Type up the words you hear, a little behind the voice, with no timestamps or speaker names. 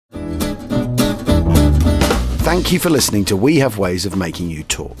Thank you for listening to We Have Ways of Making You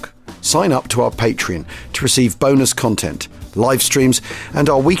Talk. Sign up to our Patreon to receive bonus content, live streams, and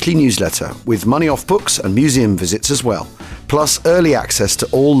our weekly newsletter with money off books and museum visits as well, plus early access to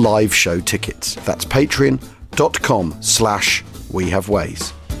all live show tickets. That's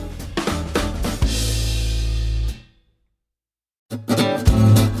patreon.com/wehaveways.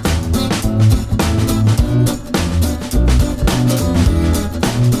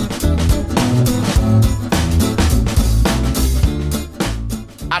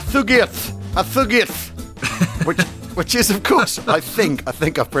 A thugith, which is, of course, I think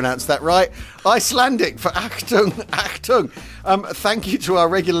I've pronounced that right, Icelandic for Achtung, Achtung. Thank you to our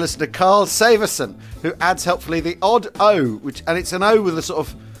regular listener, Carl Saverson, who adds helpfully the odd O, and it's an O with a sort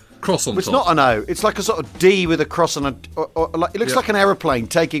of... cross on top. It's not an O, it's like a sort of D with a cross on it looks like an aeroplane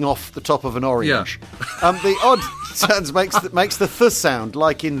taking off the top of an orange. Yeah. The odd sounds makes the th sound,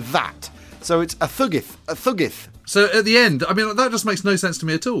 like in that. So it's a thugith. So at the end, I mean, that just makes no sense to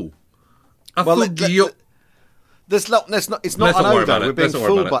me at all. It's not an O, though. We're being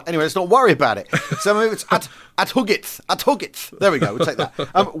fooled by it. Anyway, let's not worry about it. So maybe it's at Huggith. There we go, we'll take that.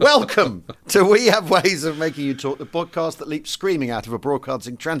 Welcome to We Have Ways of Making You Talk, the podcast that leaps screaming out of a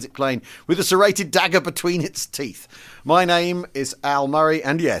broadcasting transit plane with a serrated dagger between its teeth. My name is Al Murray,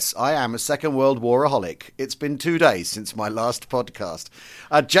 and yes, I am a Second World War-aholic. It's been 2 days since my last podcast.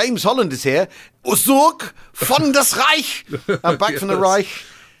 James Holland is here. Zurück von das Reich. Back from the Reich.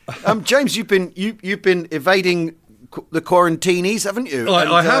 James, you've been evading the quarantinis, haven't you?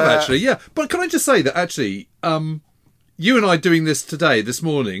 I have actually, yeah. But can I just say that actually, you and I doing this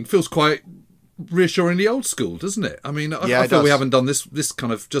morning, feels quite reassuringly old school, doesn't it? I mean, I feel we haven't done this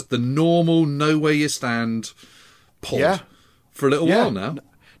kind of just the normal know where you stand pod for a little while now.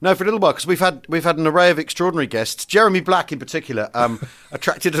 No, for a little while, because we've had an array of extraordinary guests. Jeremy Black, in particular,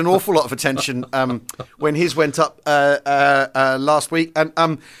 attracted an awful lot of attention when his went up last week,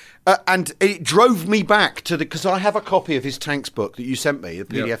 and it drove me back to because I have a copy of his Tanks book that you sent me, the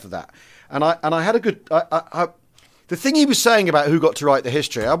PDF of that, and I had a good. The thing he was saying about who got to write the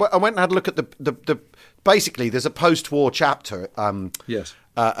history, I went and had a look at the basically there's a post-war chapter. Yes.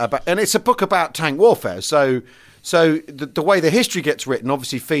 And it's a book about tank warfare, so the way the history gets written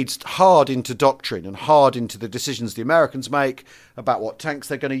obviously feeds hard into doctrine and hard into the decisions the Americans make about what tanks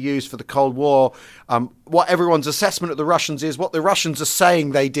they're going to use for the Cold War, what everyone's assessment of the Russians is, what the Russians are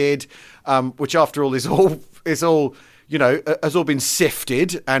saying they did, which after all is all has all been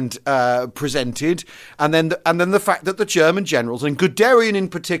sifted and presented, and then the fact that the German generals, and Guderian in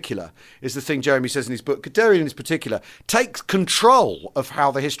particular is the thing Jeremy says in his book. Guderian in particular takes control of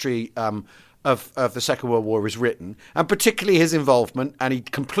how the history of the Second World War is written, and particularly his involvement, and he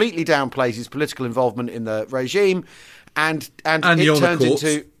completely downplays his political involvement in the regime, and it turns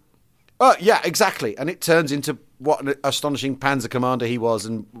into... Oh, yeah, exactly. And it turns into what an astonishing panzer commander he was,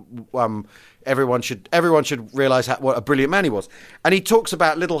 and everyone should realise what a brilliant man he was. And he talks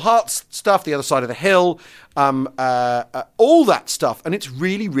about Little Hearts stuff, the other side of the hill, all that stuff, and it's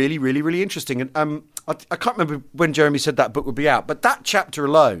really, really, really, really interesting. And I can't remember when Jeremy said that book would be out, but that chapter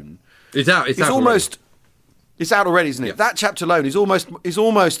alone... It's out already, isn't it? Yeah. That chapter alone is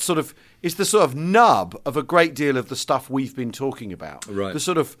almost sort of is the sort of nub of a great deal of the stuff we've been talking about. Right. The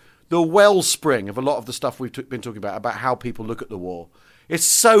sort of the wellspring of a lot of the stuff we've been talking about how people look at the war. It's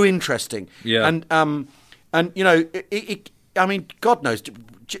so interesting. Yeah. And you know, I mean, God knows,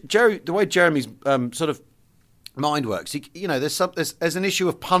 Jerry, the way Jeremy's sort of mind works. There's an issue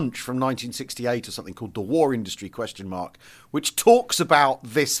of Punch from 1968 or something called The War Industry ? Which talks about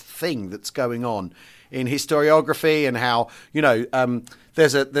this thing that's going on in historiography and how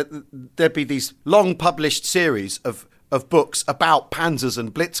there'd be these long published series of books about panzers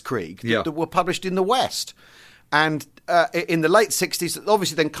and blitzkrieg that were published in the West, and in the late 60s,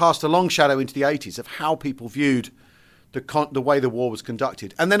 obviously then cast a long shadow into the 80s of how people viewed the way the war was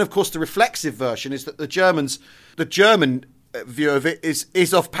conducted. And then, of course, the reflexive version is that the German view of it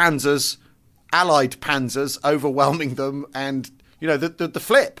is of panzers, Allied panzers, overwhelming them, and the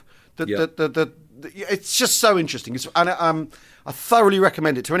flip. It's just so interesting. I thoroughly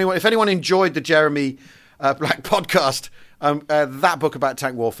recommend it to anyone. If anyone enjoyed the Jeremy Black podcast, that book about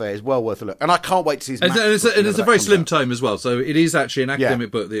tank warfare is well worth a look, and I can't wait to see his and it's a very slim tome as well, so it is actually an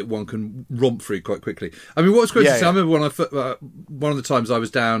academic book that one can romp through quite quickly. I mean, what was great to see, I remember when one of the times I was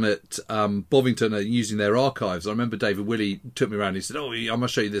down at Bovington using their archives, I remember David Willey took me around and he said, I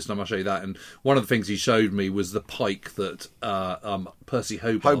must show you this and I must show you that, and one of the things he showed me was the pike that Percy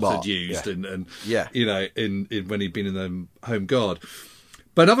Hobart had used and when he'd been in the Home Guard.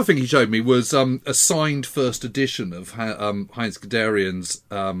 But another thing he showed me was a signed first edition of Heinz Guderian's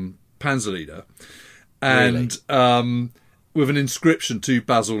Panzerlieder. and with an inscription to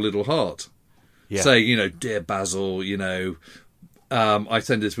Basil Littlehart, saying, "Dear Basil, I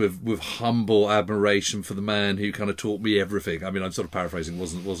send this with humble admiration for the man who kind of taught me everything." I mean, I'm sort of paraphrasing,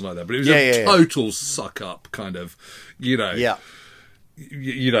 wasn't like that, but it was a total suck up kind of,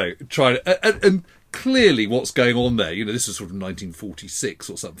 trying to, and clearly what's going on there, this is sort of 1946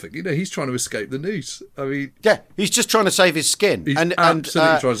 or something. He's trying to escape the noose. I mean, he's just trying to save his skin. He's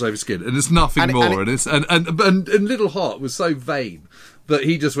absolutely trying to save his skin, and it's nothing more. And Littlehart was so vain that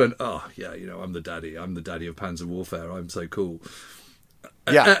he just went, I'm the daddy. I'm the daddy of Panzer Warfare. I'm so cool.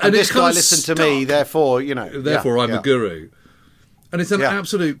 Yeah, and this guy listened to me, therefore, Therefore, I'm a guru. And it's an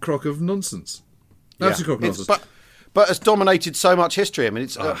absolute crock of nonsense. Absolute crock of nonsense. But it's dominated so much history. I mean,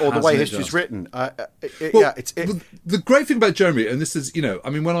 it's or the way history's written. The great thing about Jeremy, and this is,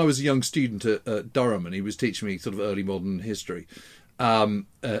 when I was a young student at Durham, and he was teaching me sort of early modern history, and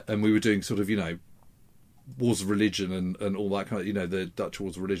we were doing sort of, wars of religion and all that kind of, the Dutch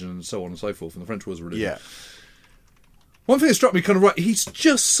wars of religion and so on and so forth, and the French wars of religion. Yeah. One thing that struck me kind of right, he's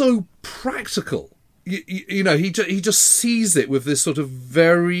just so practical. He just sees it with this sort of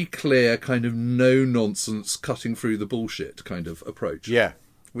very clear kind of no-nonsense, cutting through the bullshit kind of approach. Yeah.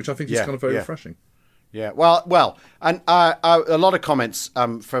 Which I think is kind of very refreshing. Yeah, well, and a lot of comments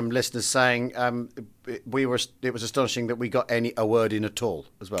from listeners saying it was astonishing that we got a word in at all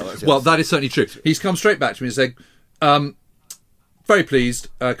as well. Well, that is certainly true. He's come straight back to me and said, very pleased,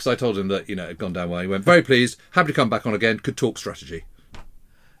 because I told him that, it had gone down well. He went, very pleased, happy to come back on again, could talk strategy.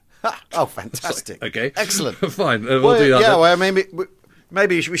 Oh, fantastic. Okay. Excellent. Fine, we'll do that. Yeah, well,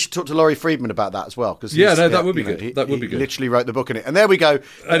 maybe we should talk to Laurie Friedman about that as well. Cause that would be good. That would be good. He literally wrote the book in it. And there we go.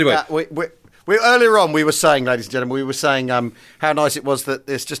 Anyway. We earlier on, we were saying, ladies and gentlemen, how nice it was that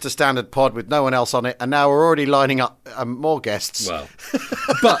it's just a standard pod with no one else on it. And now we're already lining up more guests. Well,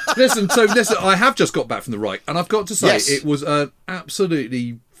 but listen, I have just got back from the Reich, and I've got to say, it was an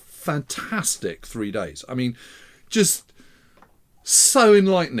absolutely fantastic 3 days. I mean, just so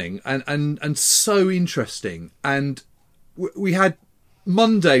enlightening and so interesting. And we had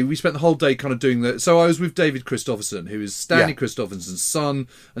Monday, we spent the whole day kind of doing that. So I was with David Christopherson, who is Stanley Christopherson's son,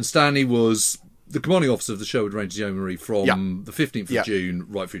 and Stanley was the commanding officer of the Sherwood Rangers Yeomanry from the 15th of June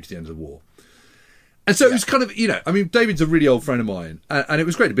right through to the end of the war. And so it was kind of, David's a really old friend of mine, and it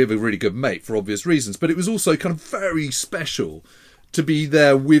was great to be with a really good mate for obvious reasons, but it was also kind of very special to be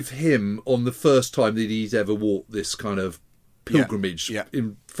there with him on the first time that he's ever walked this kind of pilgrimage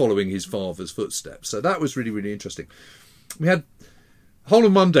in following his father's footsteps. So that was really, really interesting. We had whole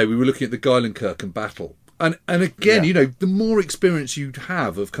of Monday we were looking at the Geilenkirchen battle, and again, the more experience you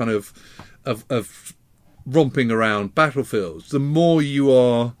have of kind of romping around battlefields, the more you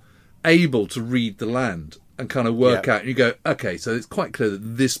are able to read the land and kind of work out, and you go, okay, so it's quite clear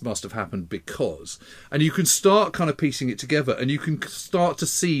that this must have happened because, and you can start kind of piecing it together, and you can start to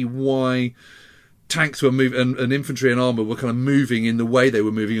see why tanks were moving and infantry and armour were kind of moving in the way they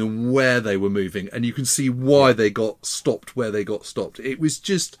were moving and where they were moving, and you can see why they got stopped where they got stopped. It was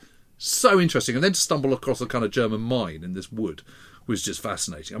just so interesting, and then to stumble across a kind of German mine in this wood was just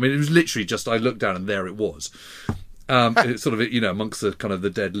fascinating. I mean, it was literally just, I looked down and there it was. It's sort of, amongst the kind of the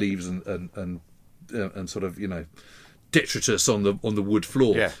dead leaves and sort of, detritus on the wood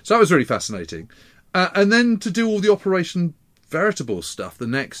floor. Yeah. So that was really fascinating. And then to do all the Operation Veritable stuff the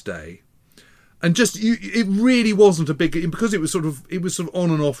next day. And it really wasn't a big, because it was sort of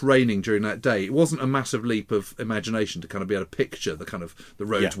on and off raining during that day. It wasn't a massive leap of imagination to kind of be able to picture the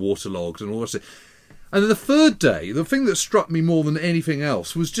roads waterlogged and all that. And then the third day, the thing that struck me more than anything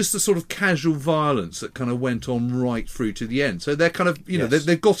else was just the sort of casual violence that kind of went on right through to the end. So they're kind of,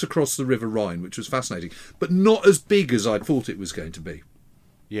 they got across the River Rhine, which was fascinating, but not as big as I thought it was going to be.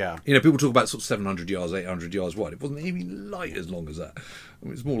 Yeah. People talk about sort of 700 yards, 800 yards wide. It wasn't even light as long as that. I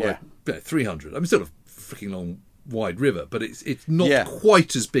mean, it's more like 300. I mean, still a freaking long, wide river, but it's not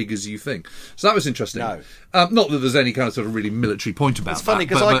quite as big as you think. So that was interesting. No. Not that there's any kind of sort of really military point about that. It's funny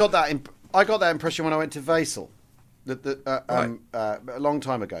because I got that impression when I went to Wesel. A long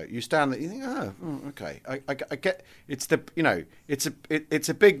time ago, you stand there, you think, okay, I get it's it's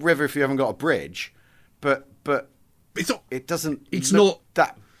a big river if you haven't got a bridge, but it's not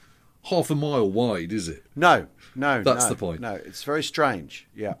that half a mile wide, is it? No, that's the point. No, it's very strange.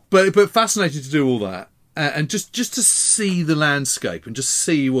 Yeah, but fascinating to do all that. And just to see the landscape and just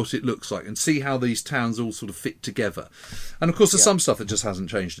see what it looks like and see how these towns all sort of fit together. And of course, there's some stuff that just hasn't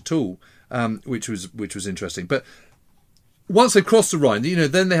changed at all, which was interesting. But once they cross the Rhine,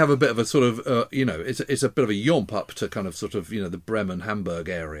 then they have a bit of a sort of, it's a bit of a yomp up to kind of sort of, the Bremen, Hamburg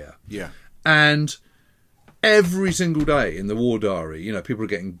area. Yeah. And every single day in the war diary, people are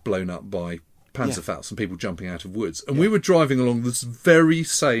getting blown up by Panzerfaust and people jumping out of woods. And we were driving along this very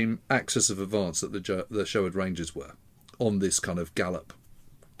same axis of advance that the Sherwood Rangers were on this kind of gallop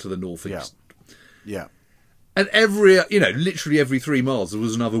to the northeast. Yeah. And literally every 3 miles there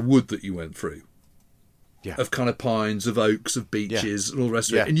was another wood that you went through. Yeah. Of kind of pines, of oaks, of beeches, and all the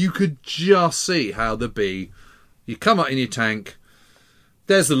rest of it. And you could just see how there'd be, you come up in your tank,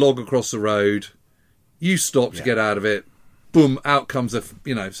 there's the log across the road, you stop to get out of it, boom, out comes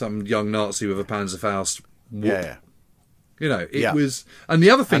some young Nazi with a Panzerfaust. Whoop. It was, and the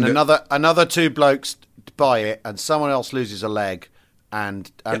other thing, and another 2 blokes buy it, and someone else loses a leg,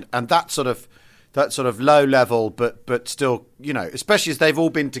 and that sort of low level, but still, especially as they've all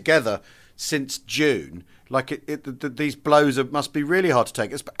been together since June, like these blows must be really hard to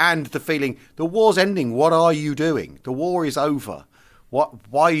take. And the feeling, the war's ending. What are you doing? The war is over. Why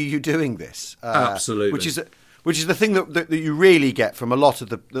are you doing this? Absolutely. Which is the thing that you really get from a lot of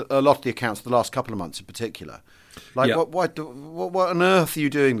the accounts of the last couple of months in particular. Like, what on earth are you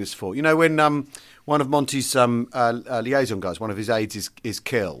doing this for? When one of Monty's liaison guys, one of his aides, is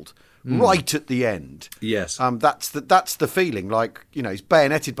killed. Right at the end. Yes. That's the feeling, like, he's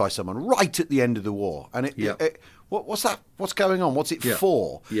bayoneted by someone right at the end of the war. And what's that? What's going on? What's it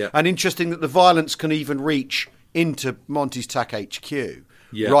for? Yeah. And interesting that the violence can even reach into Monty's TAC HQ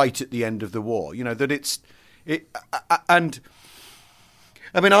right at the end of the war. And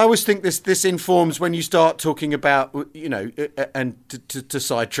I mean, I always think this informs when you start talking about, and to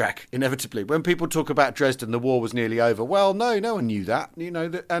sidetrack inevitably, when people talk about Dresden, the war was nearly over. Well, no one knew that,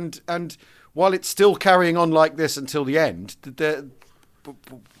 and while it's still carrying on like this until the end, there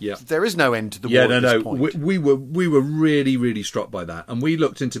is no end to the war at this point. We were really, really struck by that, and we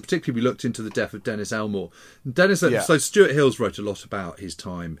looked into the death of Dennis Elmore. So Stuart Hills wrote a lot about his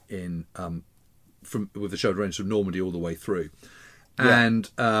time in with the Sherwood Rangers from Normandy all the way through. And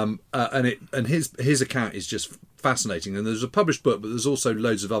his account is just fascinating. And there's a published book, but there's also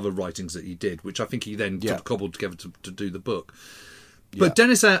loads of other writings that he did, which I think he then sort of cobbled together to do the book. But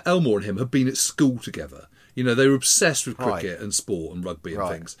Dennis Elmore and him have been at school together. They were obsessed with cricket and sport and rugby and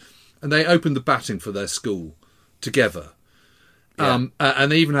things. And they opened the batting for their school together. And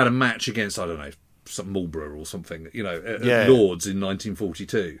they even had a match against, I don't know, some Marlborough or something, at Lord's in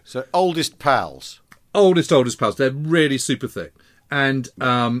 1942. So oldest pals. Oldest pals. They're really super thick. And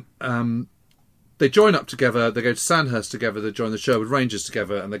they join up together, they go to Sandhurst together, they join the Sherwood Rangers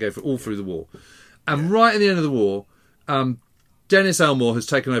together, and they go all through the war. And right at the end of the war, Dennis Elmore has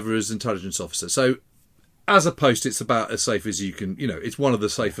taken over as intelligence officer. So as a post, it's about as safe as you can, it's one of the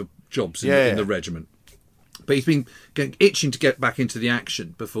safer jobs in the regiment. But he's been itching to get back into the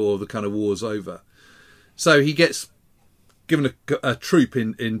action before the kind of war's over. So he gets given a troop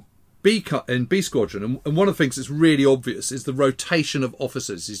in B Squadron, and one of the things that's really obvious is the rotation of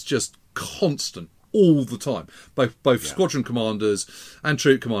officers is just constant all the time, both squadron commanders and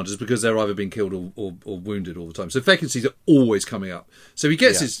troop commanders, because they're either being killed or wounded all the time. So vacancies are always coming up. So he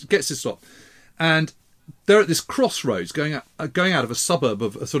gets his slot, and they're at this crossroads going out of a sort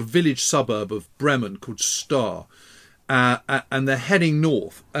of village suburb of Bremen called Star, and they're heading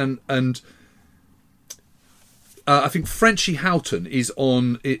north, and I think Frenchy Houghton is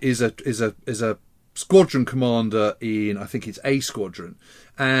a squadron commander in, I think it's A Squadron,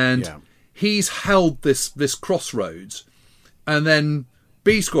 and he's held this crossroads, and then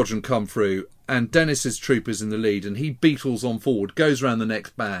B Squadron come through, and Dennis's troop is in the lead, and he beetles on forward, goes around the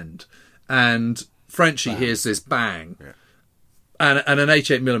next band, and Frenchy hears this bang, and an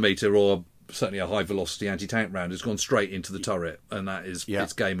 88mm or certainly a high velocity anti-tank round has gone straight into the turret, and that is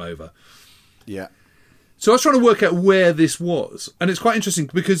it's game over. Yeah. So I was trying to work out where this was, and it's quite interesting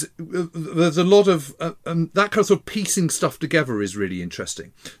because there's a lot of that kind of sort of piecing stuff together is really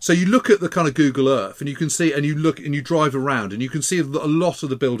interesting. So you look at the kind of Google Earth, and you can see, and you drive around, and you can see a lot of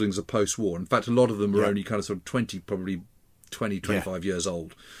the buildings are post-war. In fact, a lot of them are only kind of sort of 25 years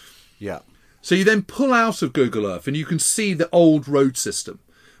old. Yeah. So you then pull out of Google Earth, and you can see the old road system,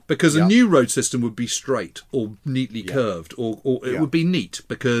 because a new road system would be straight or neatly curved, or it would be neat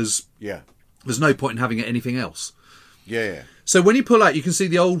because there's no point in having it anything else. Yeah. So when you pull out, you can see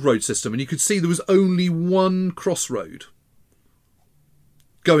the old road system, and you could see there was only one crossroad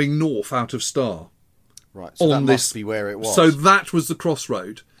going north out of Star. Right, so that must be where it was. So that was the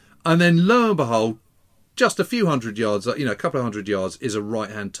crossroad. And then, lo and behold, just a few hundred yards, a couple of hundred yards, is a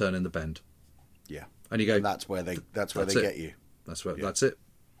right-hand turn in the bend. Yeah. And you go... And that's where they get you. That's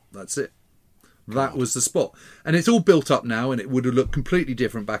it. That was the spot. And it's all built up now, and it would have looked completely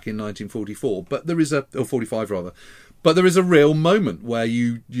different back in 1944, but there is or 45 rather. But there is a real moment where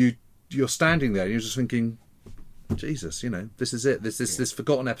you're standing there and you're just thinking, Jesus, this is it. This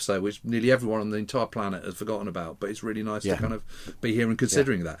forgotten episode, which nearly everyone on the entire planet has forgotten about. But it's really nice to kind of be here and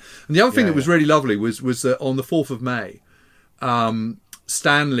considering that. And the other thing that was really lovely was that on the 4th of May,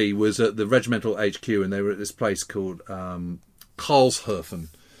 Stanley was at the regimental HQ, and they were at this place called Karlshofen,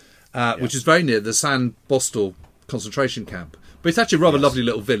 which is very near the San Bostel concentration camp. But it's actually a rather lovely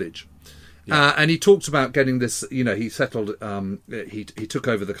little village. Yeah. And he talked about getting this, he settled, he took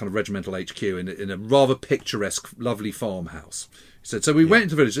over the kind of regimental HQ in a rather picturesque, lovely farmhouse. He said, so we went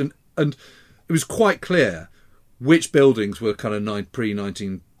into the village and it was quite clear which buildings were kind of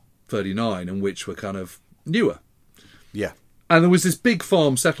pre-1939 and which were kind of newer. Yeah. And there was this big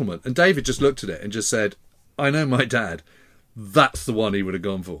farm settlement, and David just looked at it and just said, I know my dad, that's the one he would have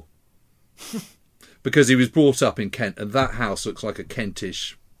gone for. Because he was brought up in Kent, and that house looks like a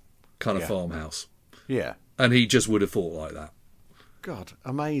Kentish kind of farmhouse. Yeah. And he just would have thought like that. God,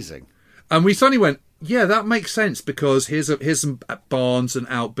 amazing. And we suddenly went, yeah, that makes sense, because here's some barns and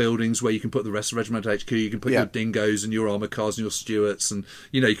outbuildings where you can put the rest of Regimental HQ, you can put your dingoes and your armoured cars and your Stuarts, and,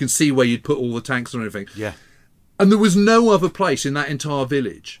 you can see where you'd put all the tanks and everything. Yeah. And there was no other place in that entire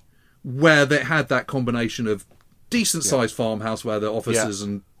village where they had that combination of decent-sized farmhouse where the officers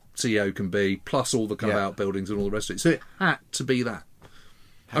and CEO can be, plus all the kind of outbuildings and all the rest of it. So it had to be that.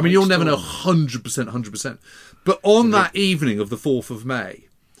 I mean, you'll never know 100%. But on that evening of the 4th of May,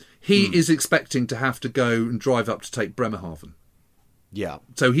 he is expecting to have to go and drive up to take Bremerhaven. Yeah.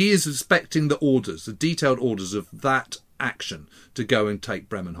 So he is expecting the detailed orders of that action to go and take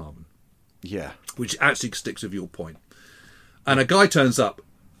Bremerhaven. Yeah. Which actually sticks with your point. And a guy turns up,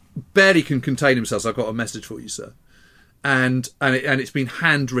 barely can contain himself. I've got a message for you, sir. And it's been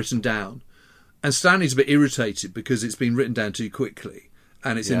handwritten down. And Stanley's a bit irritated because it's been written down too quickly.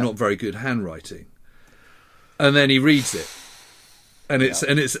 And it's in not very good handwriting. And then he reads it. And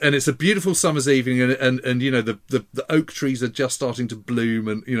it's a beautiful summer's evening, and the oak trees are just starting to bloom,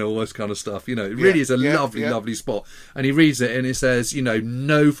 and all this kind of stuff. It really is a lovely spot. And he reads it, and it says,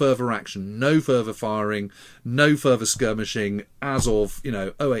 no further action, no further firing, no further skirmishing as of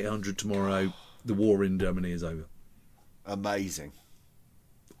 0800 tomorrow. The war in Germany is over. Amazing.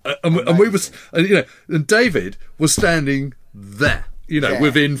 And David was standing there,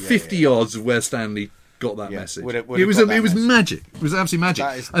 within 50 yards of where Stanley got that message. It was magic. It was absolutely magic.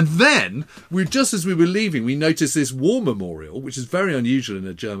 And then, just as we were leaving, we noticed this war memorial, which is very unusual in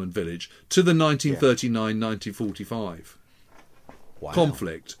a German village, to the 1939-1945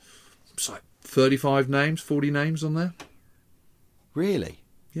 conflict. It's like 35 names, 40 names on there. Really?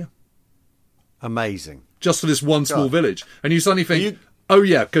 Yeah. Amazing. Just for this one small village. And you suddenly think, oh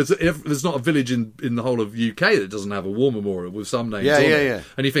yeah, because there's not a village in the whole of UK that doesn't have a war memorial with some names on it. Yeah.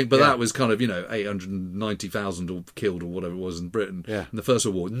 And you think, but that was kind of 890,000 or killed or whatever it was in Britain. Yeah. In the First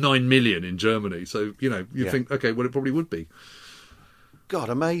World War, 9 million in Germany. So you think, okay, well it probably would be. God,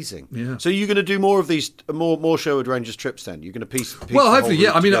 amazing. Yeah. So you're going to do more of these, more Sherwood Rangers trips then? You're going to piece well, hopefully,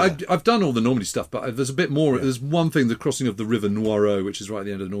 yeah. I mean, I've done all the Normandy stuff, but there's a bit more. Yeah. There's one thing, the crossing of the River Noireau, which is right at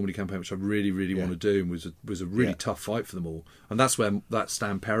the end of the Normandy campaign, which I really, really want to do, and was a really tough fight for them all. And that's where that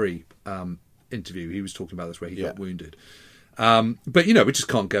Stan Perry interview, he was talking about this, where he got wounded. But, we just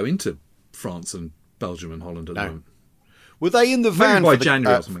can't go into France and Belgium and Holland at the moment. Were they in the van? Maybe by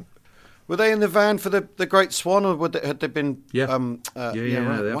January or something. Were they in the van for the Great Swan, or had they been? Yeah, they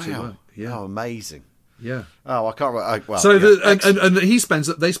absolutely were. Yeah. Oh, amazing. Yeah. Oh, I can't. Well, so and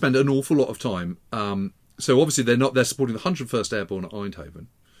they spend an awful lot of time. So obviously they're supporting the 101st Airborne at Eindhoven.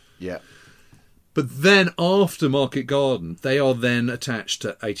 Yeah. But then after Market Garden, they are then attached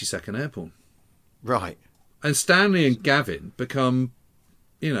to 82nd Airborne. Right. And Stanley and Gavin become,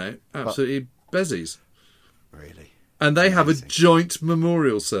 absolutely bezies. Really. And they have a joint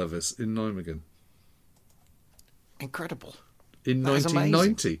memorial service in Nijmegen. Incredible. In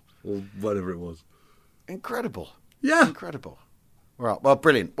 1990, or whatever it was. Incredible. Yeah. Incredible. Right. Well,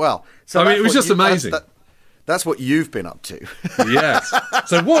 brilliant. Well, so it was just amazing. That's what you've been up to. Yes.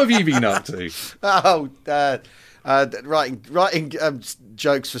 So what have you been up to? Writing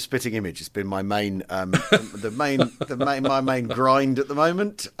jokes for Spitting Image has been my main my main grind at the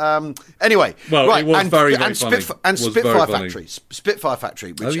moment. Anyway, well, it was very funny. Spitfire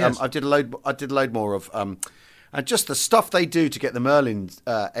Factory, which I did a load more of. And just the stuff they do to get the Merlin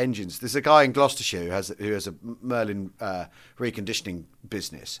engines. There's a guy in Gloucestershire who has a Merlin reconditioning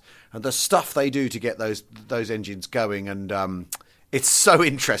business, and the stuff they do to get those engines going, and it's so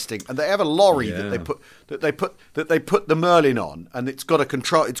interesting. And they have a lorry that they put the Merlin on, and it's got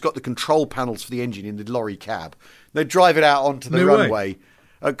the control panels for the engine in the lorry cab. They drive it out onto the runway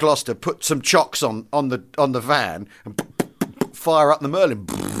at Gloucester, put some chocks on the van, and fire up the Merlin.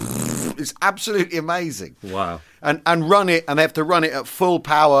 It's absolutely amazing. Wow. And run it, and they have to run it at full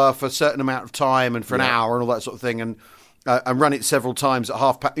power for a certain amount of time and for an hour and all that sort of thing, and run it several times at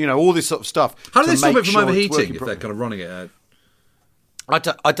half power, all this sort of stuff. How do they stop it from overheating if they're kind of running it at...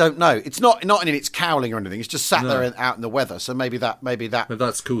 I don't know. It's not in its cowling or anything. It's just sat there out in the weather. So maybe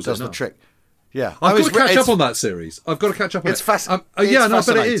that's cool. Does the trick. Yeah, I've got to catch up on that series. I've got to catch up on it. It's fascinating. Yeah, no, I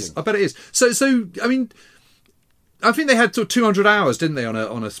bet it is. I bet it is. So I mean, I think they had 200 hours, didn't they, on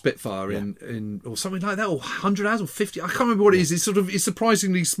a Spitfire in or something like that, or 100 hours or 50. I can't remember what it is. It's a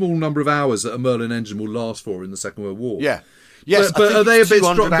surprisingly small number of hours that a Merlin engine will last for in the Second World War. Yeah, yes, but are they a bit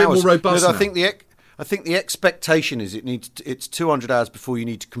more robust? No, I think the expectation is it's 200 hours before you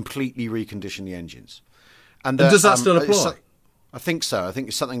need to completely recondition the engines. And does that still apply? I think so. I think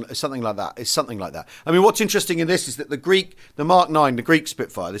it's something like that. It's something like that. I mean, what's interesting in this is that the Mark 9, the Greek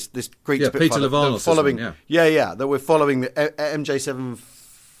Spitfire, this Greek Spitfire, Peter Levanos following, that we're following the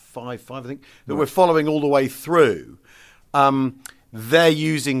MJ755, I think, that we're following all the way through. They've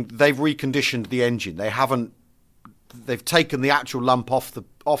reconditioned the engine. They've taken the actual lump off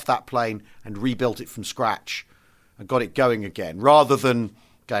that plane and rebuilt it from scratch and got it going again, rather than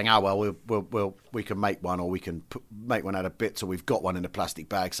going, we can make one, or we can make one out of bits, or we've got one in a plastic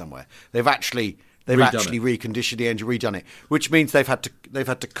bag somewhere. They've actually reconditioned the engine, redone it, which means they've had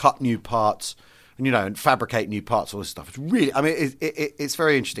to cut new parts and and fabricate new parts, all this stuff. It's really, I mean, it's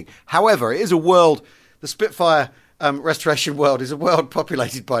very interesting. However, it is a world. The Spitfire restoration world is a world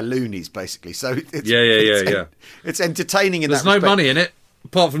populated by loonies, basically. So it's entertaining in that respect. There's no money in it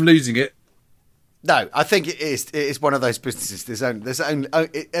apart from losing it. No, I think it is. It is one of those businesses.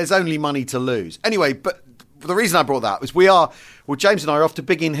 There's only money to lose. Anyway, but the reason I brought that up is James and I are off to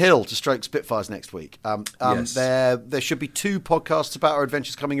Biggin Hill to stroke Spitfires next week. Yes. There should be 2 podcasts about our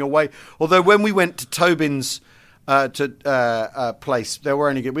adventures coming your way. Although when we went to Tobin's place, we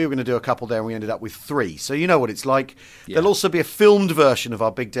were going to do a couple there, and we ended up with 3. So you know what it's like. Yeah. There'll also be a filmed version of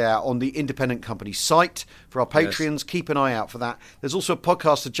our big day out on the independent company site for our Patreons. Yes. Keep an eye out for that. There's also a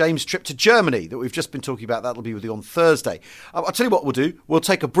podcast of James' trip to Germany that we've just been talking about. That'll be with you on Thursday. I'll tell you what we'll do. We'll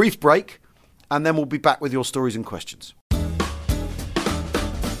take a brief break, and then we'll be back with your stories and questions.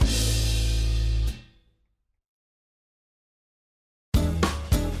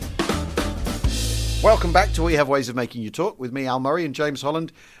 Welcome back to We Have Ways of Making You Talk with me, Al Murray, and James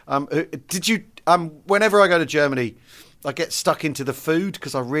Holland. Whenever I go to Germany, I get stuck into the food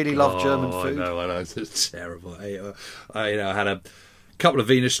because I really love German food. I know, it's terrible. I had a couple of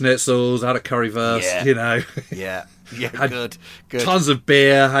Wiener Schnitzels, had a currywurst, Yeah, had good. Tons of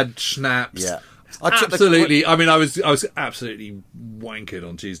beer, had schnapps. Yeah. I was absolutely wankered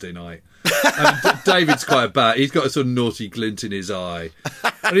on Tuesday night. David's quite bad. He's got a sort of naughty glint in his eye,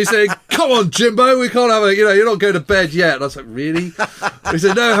 and he's saying, "Come on, Jimbo, we can't have you're not going to bed yet." And I was like, "Really?" He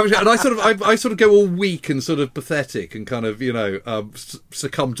said, "No." And I sort of go all weak and sort of pathetic and kind of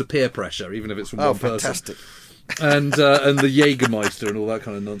succumb to peer pressure, even if it's from one fantastic. person. And the Jägermeister and all that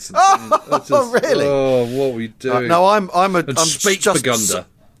kind of nonsense. Really? Oh, what are we doing? No, I'm Spätburgunder.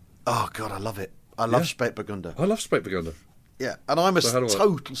 Oh God, I love it. I love Spätburgunder. I love Spätburgunder. Yeah, and I'm a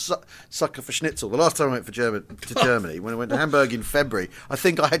total sucker for schnitzel. The last time I went to Germany, when I went to Hamburg in February, I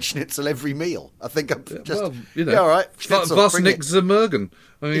think I had schnitzel every meal. I think I'm just all right. Schnitzel, was nicht Zermürgen.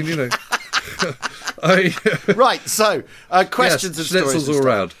 I mean, right. So questions and stories all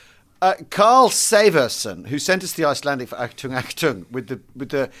around. Carl Severson, who sent us the Icelandic for Achtung Achtung with the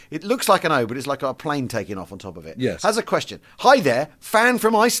it looks like an O, but it's like a plane taking off on top of it. Yes. Has a question. Hi there, fan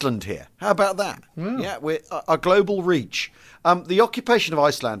from Iceland here. How about that? Wow. Yeah, we're a global reach. The occupation of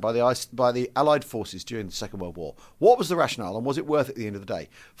Iceland by the Allied forces during the Second World War. What was the rationale, and was it worth it at the end of the day?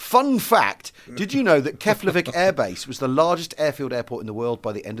 Fun fact: did you know that Keflavik Air Base was the largest airfield airport in the world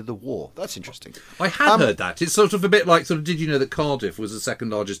by the end of the war? That's interesting. I had heard that. It's sort of a bit like did you know that Cardiff was the second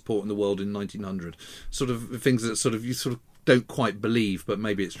largest port in the world in 1900? Sort of things that you don't quite believe, but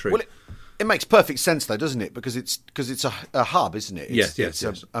maybe it's true. Well, it makes perfect sense though, doesn't it? Because it's a hub, isn't it? Yes.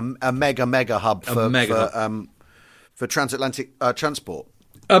 A mega hub for transatlantic transport.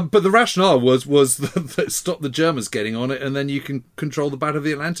 But the rationale was that stop the Germans getting on it, and then you can control the Battle of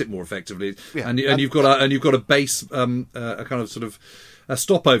the Atlantic more effectively. Yeah. And you've got a base, a kind of sort of a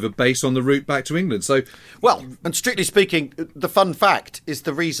stopover base on the route back to England. So, well, and strictly speaking, the fun fact is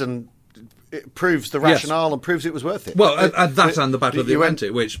the reason. It proves the rationale and proves it was worth it. Well, and the Battle of the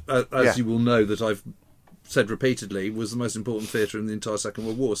Atlantic, which, as you will know, that I've said repeatedly, was the most important theatre in the entire Second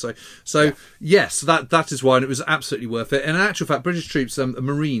World War. So yes, that is why, and it was absolutely worth it. And in actual fact, British troops,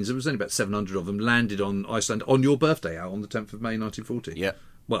 Marines, there was only about 700 of them, landed on Iceland on your birthday out on the 10th of May 1940. Yeah.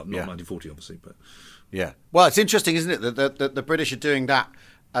 Well, not 1940, obviously, but... Yeah. Well, it's interesting, isn't it, that the British are doing that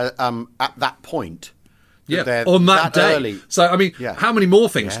at that point. Yeah, on that day. Early. So, I mean, how many more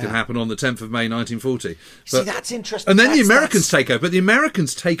things can happen on the 10th of May 1940? See, that's interesting. And then the Americans take over. But the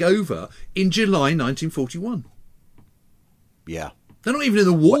Americans take over in July 1941. Yeah. They're not even in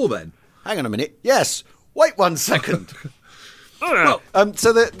the war then. Hang on a minute. Yes. Wait 1 second. Well,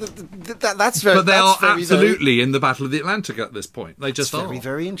 so that's very. But they are very, absolutely very, in the Battle of the Atlantic at this point. They just are. Very,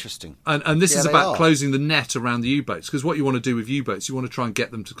 very interesting. And this is about closing the net around the U-boats, because what you want to do with U-boats, you want to try and get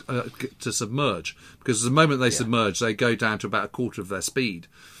them to submerge, because the moment they submerge, they go down to about a quarter of their speed.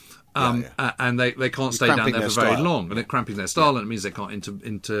 And they can't stay down there for very long, and they're cramping their style, and it means they can't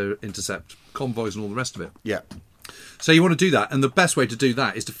intercept convoys and all the rest of it. Yeah. So you want to do that, and the best way to do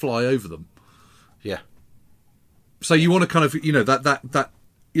that is to fly over them. Yeah. So you want to kind of,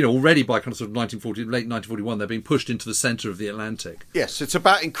 already by kind of sort of late 1941, they're being pushed into the centre of the Atlantic. Yes, it's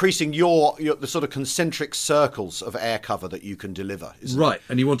about increasing the sort of concentric circles of air cover that you can deliver, isn't it? Right,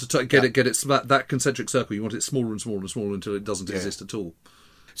 and you want to get it that concentric circle. You want it smaller and smaller and smaller until it doesn't exist at all.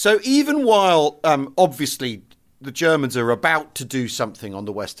 So even while obviously the Germans are about to do something on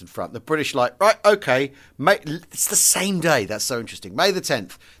the Western Front, the British right, okay, it's the same day. That's so interesting. May the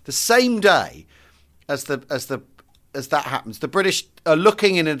 10th, the same day as that happens, the British are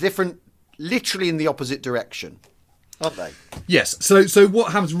looking in a different, literally in the opposite direction, aren't they? Yes. So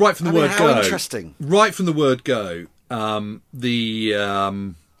what happens right from the word go? How interesting! Right from the word go,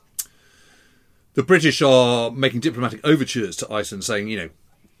 the British are making diplomatic overtures to Iceland, saying,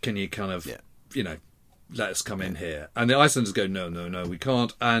 can you kind of, let us come in here? And the Icelanders go, no, we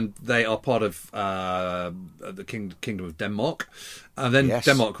can't. And they are part of the Kingdom of Denmark. And then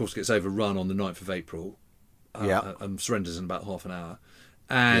Denmark, of course, gets overrun on the 9th of April. And surrenders in about half an hour,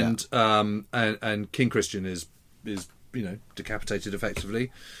 and King Christian is decapitated effectively.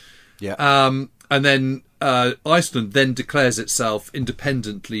 And then Iceland then declares itself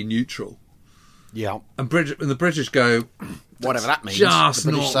independently neutral. And the British go, whatever that means, just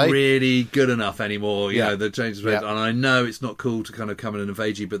not really good enough anymore. The changes. And I know it's not cool to kind of come in and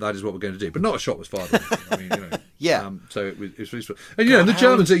invade you, but that is what we're going to do. But not a shot was fired. So it was really. And the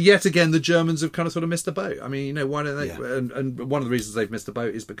Germans are yet again. The Germans have kind of sort of missed the boat. I mean, why don't they? And one of the reasons they've missed the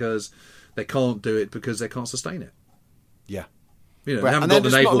boat is because they can't do it because they can't sustain it. Yeah. They haven't got the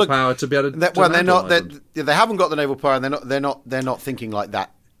naval power to be able to. They're not. They haven't got the naval power, and they're not thinking like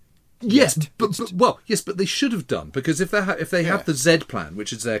that. Yes, but they should have done, because if they have the Z plan,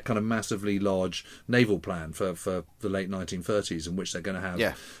 which is their kind of massively large naval plan for the late 1930s, in which they're going to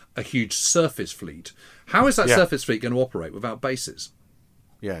have a huge surface fleet. How is that surface fleet going to operate without bases?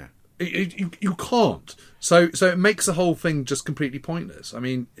 Yeah, you can't. So it makes the whole thing just completely pointless. I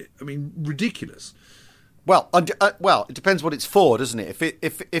mean, ridiculous. Well, it depends what it's for, doesn't it?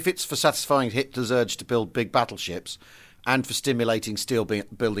 If it's for satisfying Hitler's urge to build big battleships, and for stimulating steel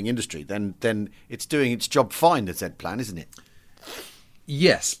building industry, then it's doing its job fine, the Z plan, isn't it?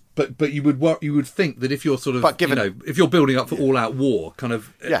 Yes, but you would think that if you're sort of if you're building up for all out war, kind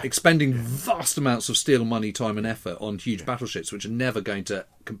of expending vast amounts of steel money, time and effort on huge battleships which are never going to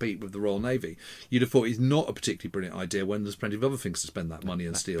compete with the Royal Navy, you'd have thought it's not a particularly brilliant idea when there's plenty of other things to spend that money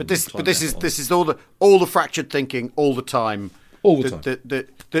and steel. But this is all the fractured thinking all the time. All the time.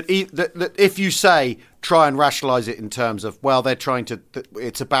 That if you say try and rationalise it in terms of, well, they're trying to.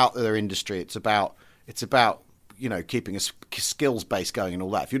 It's about their industry. It's about keeping a skills base going and all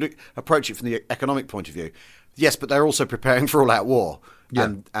that. If you approach it from the economic point of view, yes, but they're also preparing for all-out war,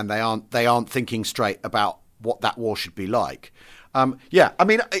 and they aren't thinking straight about what that war should be like. I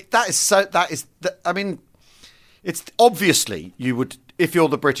mean, it's obviously you would. If you're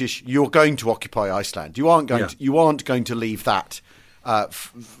the British, you're going to occupy Iceland. You aren't going to leave that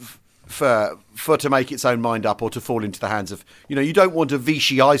for to make its own mind up or to fall into the hands of. You don't want a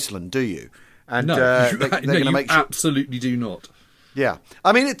Vichy Iceland, do you? And no, they're going to make sure. Absolutely do not. Yeah,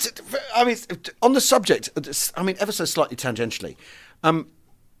 I mean, it's on the subject. I mean, ever so slightly tangentially. I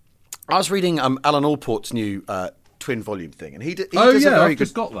was reading Alan Allport's new twin volume thing, and he does a very I've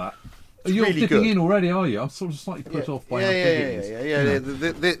just got that. You're really dipping good. in already, are you? I'm sort of slightly put off by how big it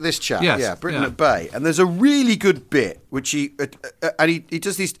is. This chap, Britain at Bay, and there's a really good bit which he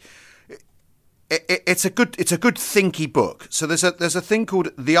does these. It's a good thinky book. So there's a thing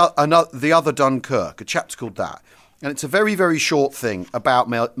called the Other Dunkirk, a chapter called that, and it's a very, very short thing about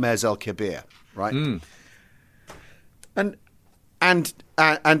Mers el-Kebir, right?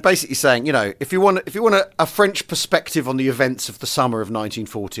 And basically saying, if you want a French perspective on the events of the summer of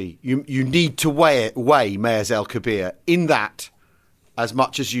 1940, you need to weigh Mers el-Kebir in that as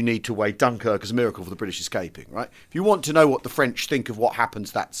much as you need to weigh Dunkirk as a miracle for the British escaping, right? If you want to know what the French think of what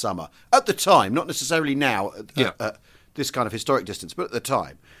happens that summer, at the time, not necessarily now, this kind of historic distance, but at the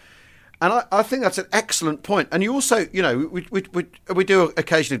time. And I think that's an excellent point. And you also, we do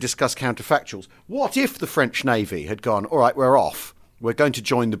occasionally discuss counterfactuals. What if the French Navy had gone, all right, we're off. We're going to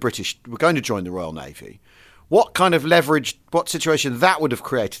join the Royal Navy. What kind of leverage, what situation that would have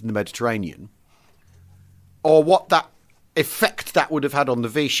created in the Mediterranean? Or what that effect that would have had on the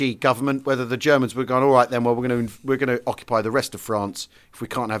Vichy government, whether the Germans were going, all right, then, well, we're going to occupy the rest of France if we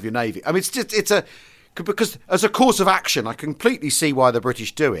can't have your navy. I mean, because as a course of action, I completely see why the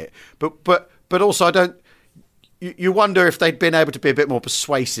British do it, but also I don't. You wonder if they'd been able to be a bit more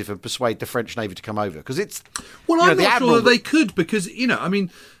persuasive and persuade the French Navy to come over, because it's. Well, I'm not sure that they could, because I mean,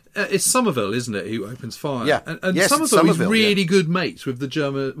 it's Somerville, isn't it, who opens fire? Yeah, and yes, Somerville is really good mates with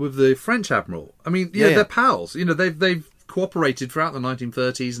the French admiral. I mean, they're pals. They've cooperated throughout the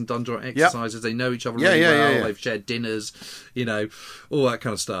 1930s and done joint exercises. Yep. They know each other really well. Yeah. They've shared dinners, all that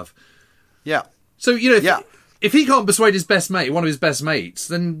kind of stuff. Yeah. So, if he can't persuade his best mate, one of his best mates,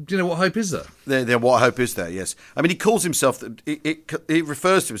 then, what hope is there? Then what hope is there, yes. I mean, he calls himself, he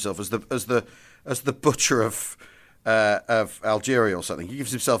refers to himself as the butcher of Algeria or something. He gives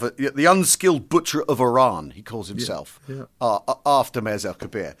himself the unskilled butcher of Iran, he calls himself, after Mez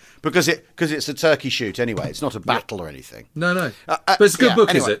el-Kabir. Because it's a turkey shoot anyway. It's not a battle or anything. No. But it's a good book,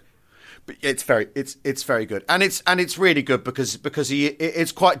 anyway. Is it? But it's very good. And it's really good because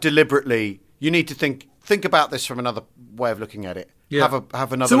it's quite deliberately. You need to think about this from another way of looking at it. Yeah.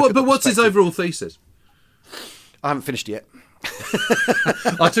 Have another. So, but what's his overall thesis? I haven't finished it yet.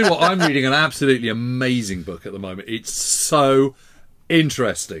 I'll tell you what, I'm reading an absolutely amazing book at the moment. It's so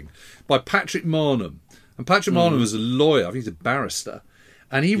interesting, by Patrick Marnham. And Patrick Marnham was a lawyer. I think he's a barrister,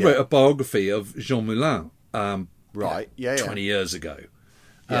 and he wrote a biography of Jean Moulin. 20 years ago,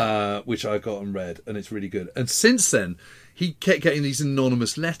 which I got and read, and it's really good. And since then, he kept getting these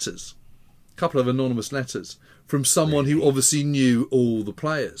anonymous letters. Couple of anonymous letters from someone who obviously knew all the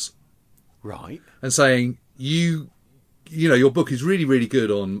players, right? And saying your book is really, really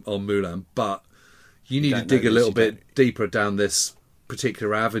good on Moulin, but you need to dig a little bit deeper down this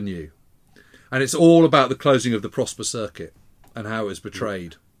particular avenue. And it's all about the closing of the Prosper Circuit and how it was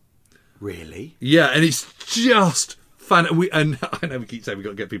betrayed. Really? Yeah, and it's just fun. And I know we keep saying we've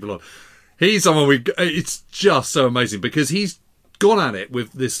got to get people on. He's someone it's just so amazing because he's gone at it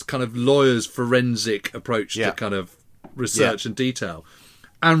with this kind of lawyer's forensic approach to kind of research and detail,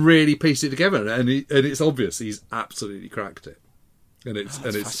 and really pieced it together. And it's obvious he's absolutely cracked it. And it's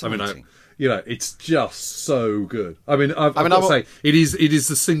I mean, it's just so good. I mean, I've got to say it is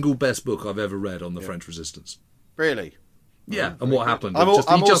the single best book I've ever read on the French Resistance. Really? Yeah. And what happened?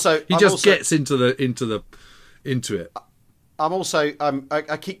 He just gets into it. I'm also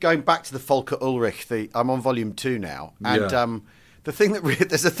I keep going back to the Volker Ulrich. I'm on volume 2 now, and there's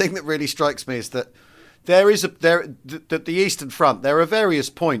a thing that really strikes me is that the Eastern Front. There are various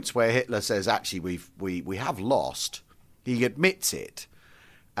points where Hitler says, actually, we have lost. He admits it,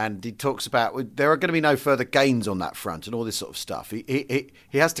 and he talks about there are going to be no further gains on that front and all this sort of stuff. He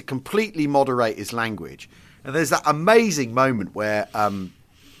has to completely moderate his language, and there's that amazing moment where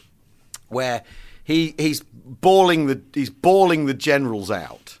he's bawling the generals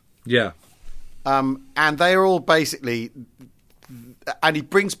out. Yeah. And they are all basically. And he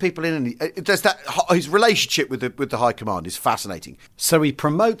brings people in, and there's that his relationship with the High Command is fascinating. So he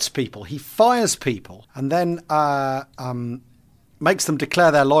promotes people, he fires people, and then makes them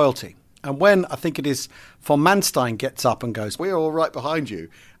declare their loyalty. And when I think it is von Manstein gets up and goes, "We're all right behind you,"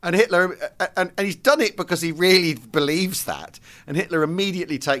 and Hitler, and he's done it because he really believes that, and Hitler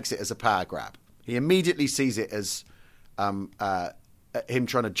immediately takes it as a power grab. He immediately sees it as him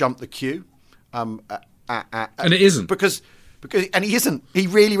trying to jump the queue, and it isn't because he isn't. He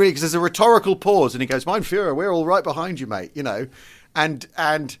really, because there's a rhetorical pause, and he goes, "Mein Führer, we're all right behind you, mate." And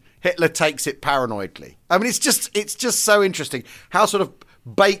Hitler takes it paranoidly. I mean, it's just so interesting how sort of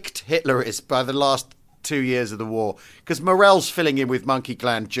baked Hitler is by the last 2 years of the war, because Morell's filling in with monkey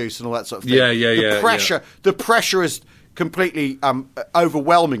gland juice and all that sort of thing. The pressure is completely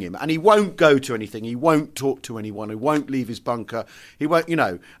overwhelming him, and he won't go to anything. He won't talk to anyone. He won't leave his bunker. He won't,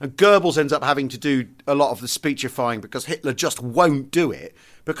 And Goebbels ends up having to do a lot of the speechifying because Hitler just won't do it,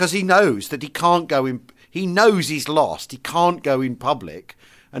 because he knows that he can't go in. He knows he's lost. He can't go in public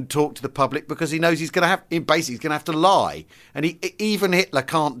and talk to the public because he knows he's going to have to lie, and even Hitler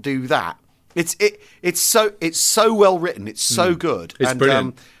can't do that. It's so well written. It's so good. It's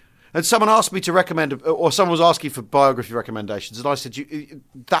brilliant. And someone asked me to recommend, or someone was asking for biography recommendations, and I said,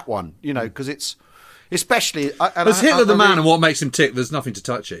 that one, because it's especially. As Hitler the man and what makes him tick, there's nothing to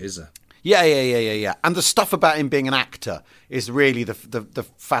touch it, is there? Yeah. And the stuff about him being an actor is really the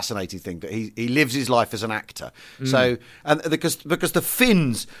fascinating thing, that he lives his life as an actor. So, and because the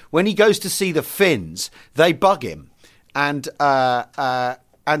Finns, when he goes to see the Finns, they bug him, and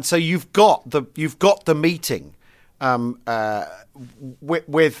so you've got the meeting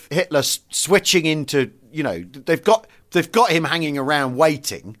with Hitler switching into, they've got him hanging around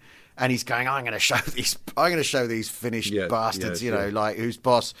waiting. And he's going, I'm going to show these Finnish bastards, like whose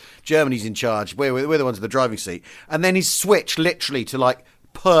boss, Germany's in charge. We're the ones in the driving seat. And then he's switched literally to like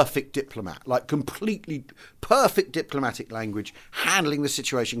perfect diplomat, like completely perfect diplomatic language, handling the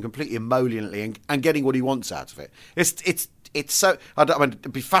situation completely emolliently and getting what he wants out of it. It's so.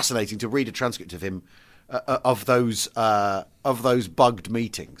 It'd be fascinating to read a transcript of him. Of those bugged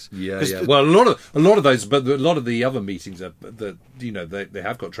meetings. Yeah. Well, a lot of those, but a lot of the other meetings that they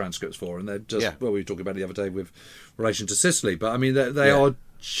have got transcripts for, and they're just we were talking about the other day with relation to Sicily. But I mean, they are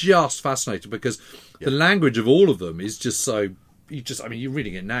just fascinating because the language of all of them is just so. You're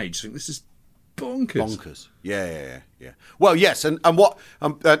reading it now, you just think this is bonkers. Yeah. Well, yes, and what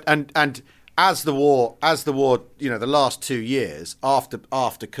and. As the war, the last 2 years after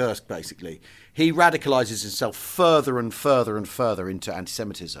Kursk, basically, he radicalises himself further and further and further into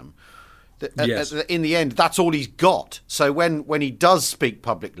anti-Semitism. In the end, that's all he's got. So when he does speak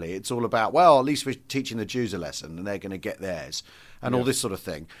publicly, it's all about, well, at least we're teaching the Jews a lesson, and they're going to get theirs, and all this sort of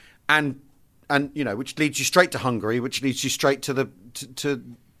thing, and which leads you straight to Hungary, which leads you straight to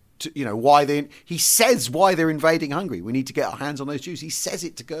why he says why they're invading Hungary. We need to get our hands on those Jews. He says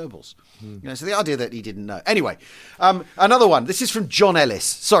it to Goebbels. So the idea that he didn't know. Anyway, another one. This is from John Ellis.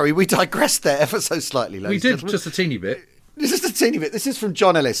 Sorry, we digressed there ever so slightly. We did just a teeny bit. Just a teeny bit. This is from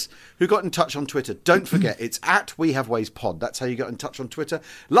John Ellis, who got in touch on Twitter. Don't forget, it's at We Have Ways Pod. That's how you got in touch on Twitter.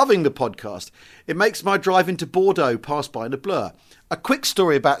 Loving the podcast. It makes my drive into Bordeaux pass by in a blur. A quick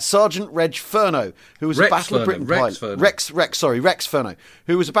story about Sergeant Reg Furno, who was a Battle of Britain pilot. Rex Furno,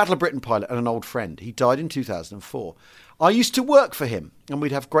 who was a Battle of Britain pilot and an old friend. He died in 2004. I used to work for him, and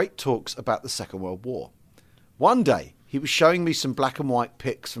we'd have great talks about the Second World War. One day, he was showing me some black and white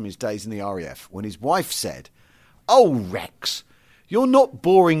pics from his days in the RAF when his wife said, "Oh, Rex, you're not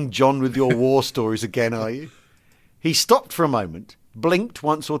boring John with your war stories again, are you?" He stopped for a moment, blinked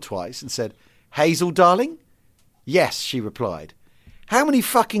once or twice, and said, "Hazel, darling?" "Yes," she replied. "How many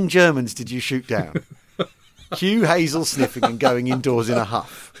fucking Germans did you shoot down?" Cue Hazel sniffing and going indoors in a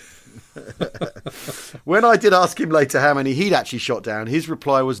huff. When I did ask him later how many he'd actually shot down, his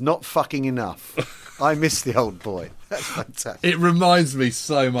reply was not fucking enough. I miss the old boy. That's fantastic. It reminds me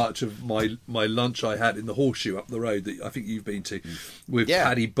so much of my lunch I had in the Horseshoe up the road that I think you've been to with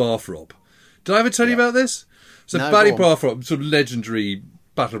Paddy Barthrop. Did I ever tell you about this? So no, Paddy Barthrop, sort of legendary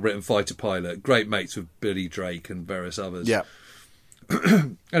Battle of Britain fighter pilot, great mates with Billy Drake and various others. Yeah.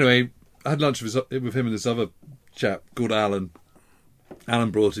 Anyway, I had lunch with him and this other chap called Alan.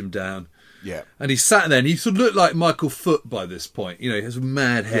 Alan brought him down. Yeah. And he sat there and he sort of looked like Michael Foot by this point. He has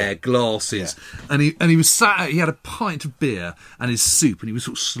mad hair, glasses. Yeah. And he was sat, he had a pint of beer and his soup and he was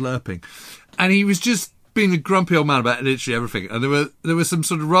sort of slurping. And he was just being a grumpy old man about literally everything. And there were some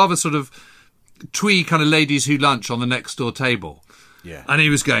sort of rather sort of twee kind of ladies who lunch on the next door table. Yeah. And he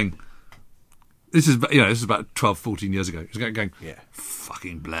was going, this is about 12, 14 years ago. He was going,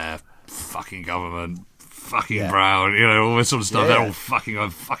 fucking Blair, fucking government, fucking Brown, all this sort of stuff. They're all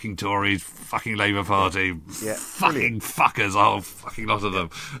fucking Tories, fucking Labour Party, fucking fuckers, a whole fucking lot of them.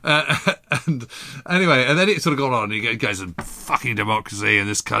 And anyway, and then it sort of got on. He goes, fucking democracy in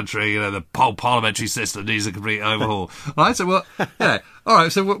this country, the whole parliamentary system needs a complete overhaul. And I said, well, yeah, all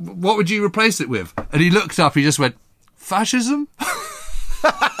right, so what would you replace it with? And he looked up, he just went, fascism?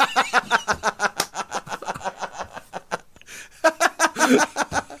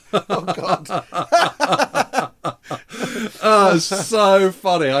 Oh, God. Oh, it's so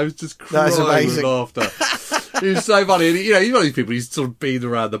funny. I was just crying with laughter. He was so funny. And, he's one of these people, he's sort of been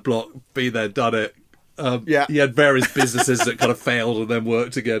around the block, been there, done it. He had various businesses that kind of failed and then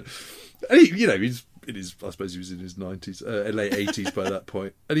worked again. And he's in his, I suppose he was in his 90s, late 80s by that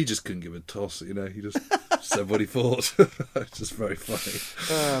point. And he just couldn't give a toss, he just said what he thought. It's just very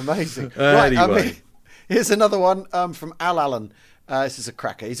funny. Amazing. Anyway. Here's another one from Al Allen. This is a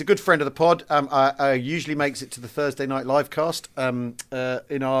cracker. He's a good friend of the pod. I usually makes it to the Thursday night live cast in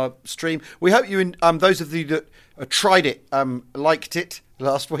our stream. We hope you, those of you that tried it, liked it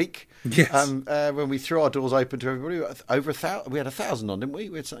last week. Yes. When we threw our doors open to everybody, over 1,000. We had 1,000 on, didn't we?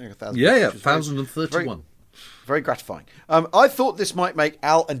 We had something like 1,000. Yeah, 1,031. Very, very gratifying. I thought this might make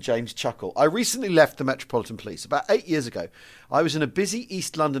Al and James chuckle. I recently left the Metropolitan Police. About 8 years ago, I was in a busy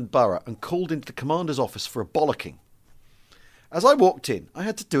East London borough and called into the commander's office for a bollocking. As I walked in, I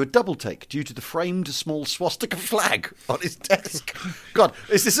had to do a double take due to the framed small swastika flag on his desk. God,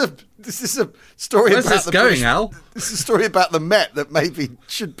 is this a story Where's about this the going, British, Al? This is a story about the Met that maybe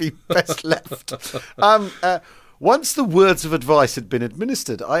should be best left. Once the words of advice had been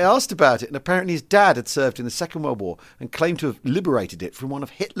administered, I asked about it, and apparently his dad had served in the Second World War and claimed to have liberated it from one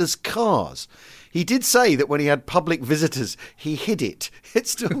of Hitler's cars. He did say that when he had public visitors, he hid it. It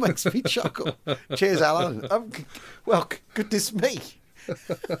still makes me chuckle. Cheers, Alan. Well, goodness me.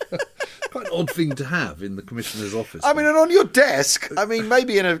 Quite an odd thing to have in the Commissioner's office. I mean, and on your desk, I mean,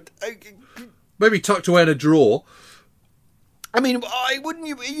 maybe in a... maybe tucked away in a drawer. I mean, wouldn't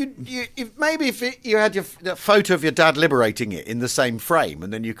you if you had your photo of your dad liberating it in the same frame,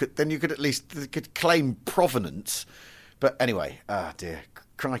 and then you could at least claim provenance. But anyway, dear,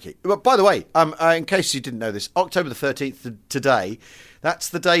 crikey. But by the way, in case you didn't know this, October the 13th today, that's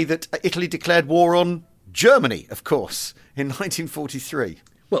the day that Italy declared war on Germany, of course, in 1943.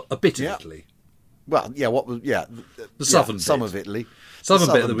 Well, a bit of Italy. Well, yeah, the southern bit. Some of Italy.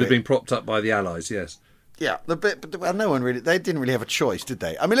 Southern bit that was being propped up by the Allies, yes. Yeah, but no one really. They didn't really have a choice, did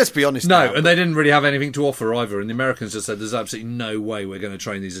they? I mean, let's be honest. No, and they didn't really have anything to offer either. And the Americans just said, "There's absolutely no way we're going to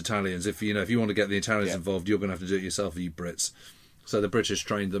train these Italians. If you want to get the Italians involved, you're going to have to do it yourself, you Brits." So the British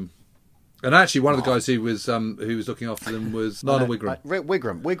trained them. And actually, one of the guys who was looking after them was Lionel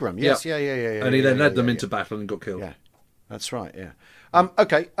Wigram. Wigram, yes, yeah. And he then led them into battle and got killed. Yeah, that's right. Yeah.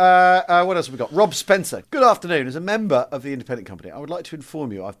 Okay. What else have we got? Rob Spencer. Good afternoon. As a member of the Independent Company, I would like to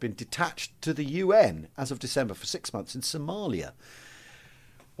inform you I've been detached to the UN as of December for 6 months in Somalia.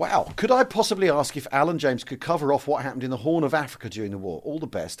 Wow. Could I possibly ask if Alan James could cover off what happened in the Horn of Africa during the war? All the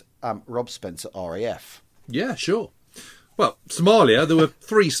best. Rob Spencer, RAF. Yeah, sure. Well, Somalia, there were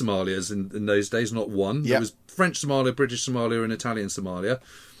 3 Somalias in those days, not one. There was French Somalia, British Somalia and Italian Somalia.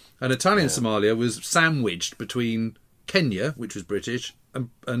 And Italian Somalia was sandwiched between Kenya, which was British, and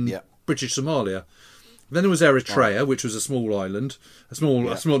British Somalia. Then there was Eritrea, which was a small island, a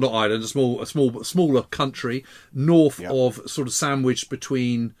smaller country north of, sort of sandwiched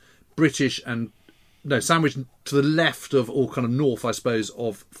between British and sandwiched to the left of, or kind of north, I suppose,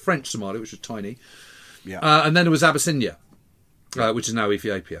 of French Somalia, which was tiny. Yeah. And then there was Abyssinia, which is now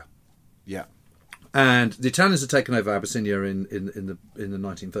Ethiopia. Yeah. And the Italians had taken over Abyssinia in the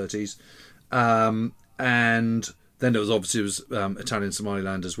 1930s, and then there was Italian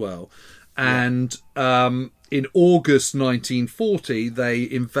Somaliland as well. And in August 1940, they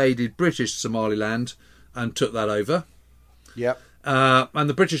invaded British Somaliland and took that over. Yep. And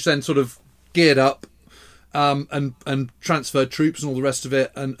the British then sort of geared up and transferred troops and all the rest of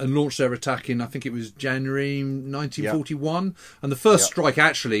it and launched their attack in, I think it was January 1941. Yep. And the first strike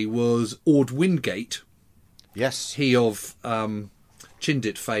actually was Ord Wingate. Yes. He of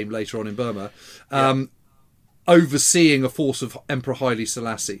Chindit fame later on in Burma. Overseeing a force of Emperor Haile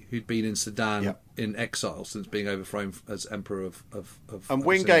Selassie, who'd been in Sudan in exile since being overthrown as Emperor of and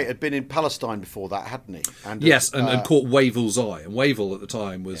Wingate had been in Palestine before that, hadn't he? And and caught Wavell's eye. And Wavell at the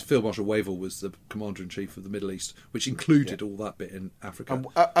time was, Field Marshal Wavell was the Commander-in-Chief of the Middle East, which included all that bit in Africa.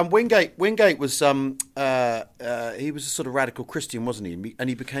 And Wingate was, he was a sort of radical Christian, wasn't he? And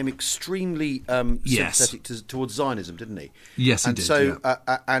he became extremely sympathetic towards Zionism, didn't he? Yes, he did. So,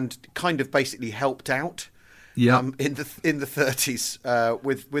 and kind of basically helped out. In the 30s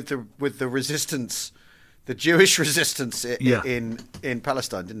with the resistance, the Jewish resistance in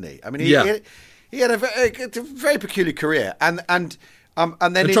Palestine, didn't he? I mean, he had a very peculiar career, and then he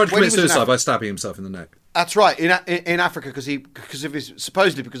tried to commit suicide by stabbing himself in the neck. That's right, in Africa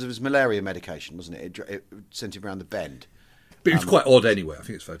supposedly because of his malaria medication, wasn't it? It sent him around the bend. But he was quite odd anyway, I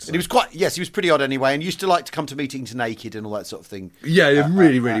think it's fair to say. He was pretty odd anyway, and used to like to come to meetings naked and all that sort of thing. Yeah,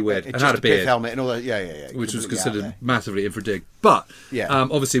 really weird. And had a beard. Helmet and all that, which was considered massively infra-dig. But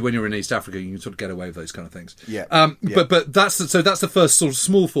obviously when you're in East Africa, you can sort of get away with those kind of things. But that's the first sort of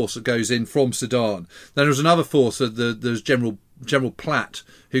small force that goes in from Sudan. Then there's another force, there's General Platt,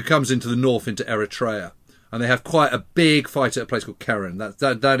 who comes into the north into Eritrea. And they have quite a big fight at a place called Keren.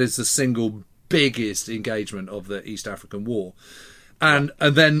 That is the single biggest engagement of the East African War, and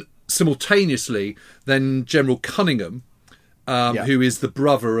then simultaneously, then General Cunningham, who is the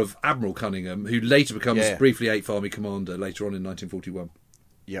brother of Admiral Cunningham, who later becomes briefly 8th Army Commander later on in 1941.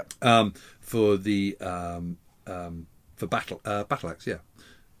 For the for Battle Axe,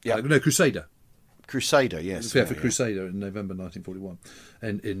 Crusader. Crusader, yes. For Crusader in November 1941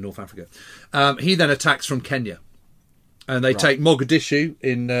 in North Africa. He then attacks from Kenya. And they take Mogadishu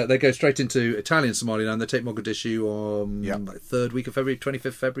they go straight into Italian Somaliland. They take Mogadishu on like 3rd week of February,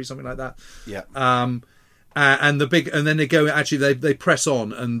 25th February, something like that. Yeah. And then they go, actually, they press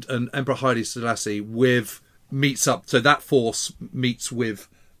on, and Emperor Haile Selassie with meets up. So that force meets with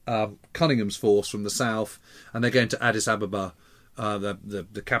Cunningham's force from the south, and they're going to Addis Ababa,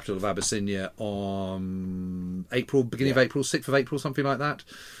 the capital of Abyssinia, on beginning of April, 6th of April, something like that.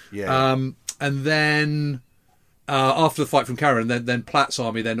 Yeah. And then after the fight from Karen, then Platt's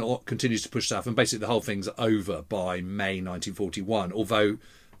army then continues to push south, and basically the whole thing's over by May 1941. Although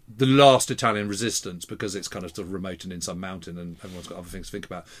the last Italian resistance, because it's kind of sort of remote and in some mountain and everyone's got other things to think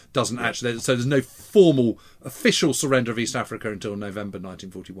about, doesn't actually... So there's no formal, official surrender of East Africa until November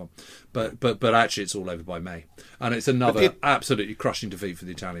 1941. But actually it's all over by May. And it's another absolutely crushing defeat for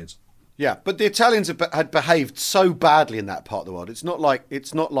the Italians. Yeah, but the Italians had behaved so badly in that part of the world. It's not like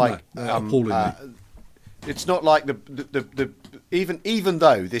appallingly. It's not like the even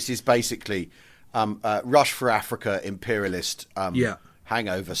though this is basically rush for Africa imperialist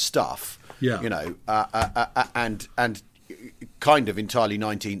hangover stuff. Yeah. You know, and kind of entirely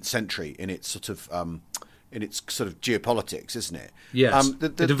 19th century in its sort of geopolitics, isn't it? Yes.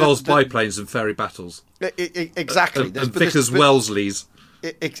 It involves biplanes and ferry battles. Exactly. And Vickers Wellesleys.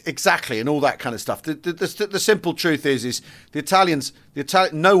 Exactly, and all that kind of stuff. The simple truth is the Italians.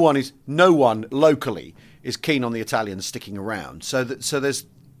 No one locally is keen on the Italians sticking around. So there's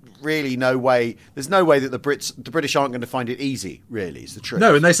really no way. There's no way that the British aren't going to find it easy. Really, is the truth.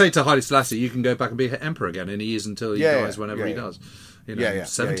 No, and they say to Haile Selassie, "You can go back and be emperor again," and he is until he dies whenever he does. You know,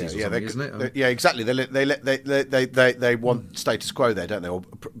 70s or something, isn't it? Yeah, exactly. They want status quo there, don't they? Or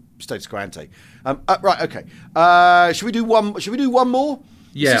status quo ante. Right. Okay. Should we do one? Should we do one more?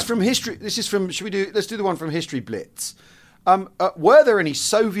 Yeah. This is from history. Let's do the one from History Blitz. Were there any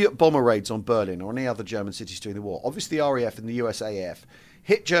Soviet bomber raids on Berlin or any other German cities during the war? Obviously, the RAF and the USAF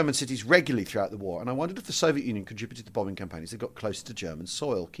hit German cities regularly throughout the war, and I wondered if the Soviet Union contributed to bombing campaigns that got closer to German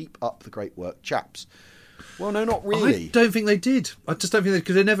soil. Keep up the great work, chaps. Well, no, not really. I don't think they did. I just don't think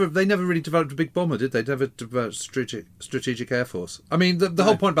because they never really developed a big bomber, did they? They never developed strategic air force. I mean, the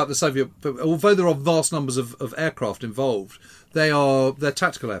whole point about the Soviet, although there are vast numbers of aircraft involved, they're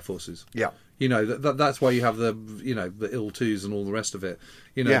tactical air forces. Yeah. You know, that's why you have the IL-2s and all the rest of it.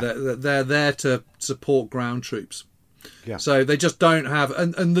 You know, they're there to support ground troops. Yeah. So they just don't have,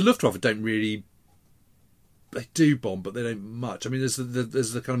 and the Luftwaffe don't really. They do bomb, but they don't much. I mean, there's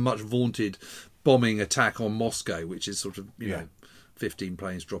the kind of much vaunted bombing attack on Moscow, which is sort of 15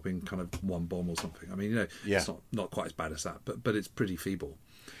 planes dropping kind of one bomb or something. I mean, it's not quite as bad as that, but it's pretty feeble.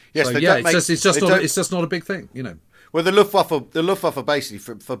 Yes, so, it's just not a big thing, you know. Well, the Luftwaffe basically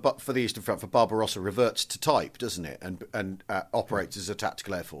for the Eastern Front for Barbarossa reverts to type, doesn't it, and operates as a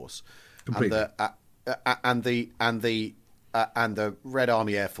tactical air force. Completely. And the Red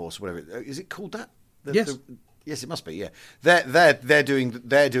Army Air Force, whatever is it called that? Yes. Yes, it must be. Yeah, they're doing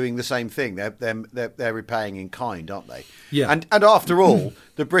the same thing. They're repaying in kind, aren't they? Yeah. And after all,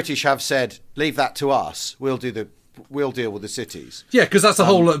 the British have said, leave that to us. We'll deal with the cities. Yeah, because that's a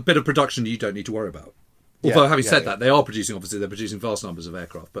whole bit of production you don't need to worry about. Although, having said that, they're producing vast numbers of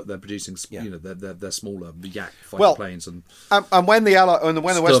aircraft, but they're producing, they're smaller Yak fighter planes and when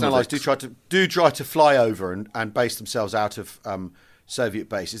the Western Allies do try to fly over and base themselves out of Soviet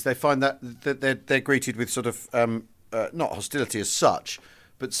bases, they find that they're greeted with sort of not hostility as such,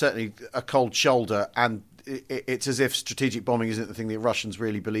 but certainly a cold shoulder, and it's as if strategic bombing isn't the thing the Russians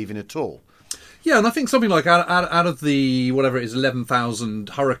really believe in at all. Yeah, and I think something like out of the whatever it is, 11,000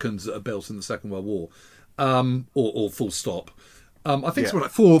 Hurricanes that are built in the Second World War, or full stop, I think something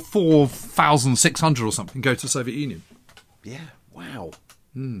like 4,600 or something go to the Soviet Union. Yeah, wow.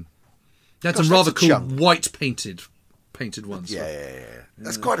 That's some rather cool white painted ones. Yeah.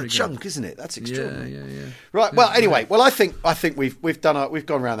 That's quite a chunk, isn't it? That's extraordinary. Yeah. Right. Well, anyway. Well, I think we've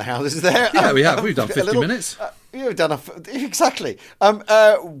gone around the houses there. Yeah, we have. We've done 50 minutes. You've done exactly.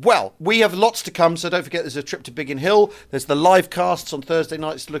 Well, we have lots to come, so don't forget. There's a trip to Biggin Hill. There's the live casts on Thursday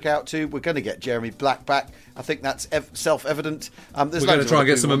nights to look out to. We're going to get Jeremy Black back. I think that's self-evident. We're going to try and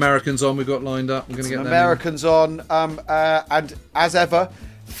get some Americans on. We've got lined up. We're going to get some Americans on. And as ever,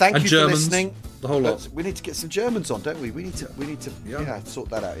 thank you for listening. The whole lot. We need to get some Germans on, don't we? We need to sort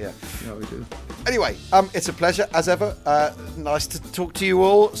that out. Yeah, we do. Anyway, it's a pleasure as ever. Nice to talk to you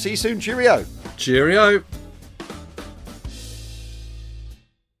all. See you soon. Cheerio. Cheerio.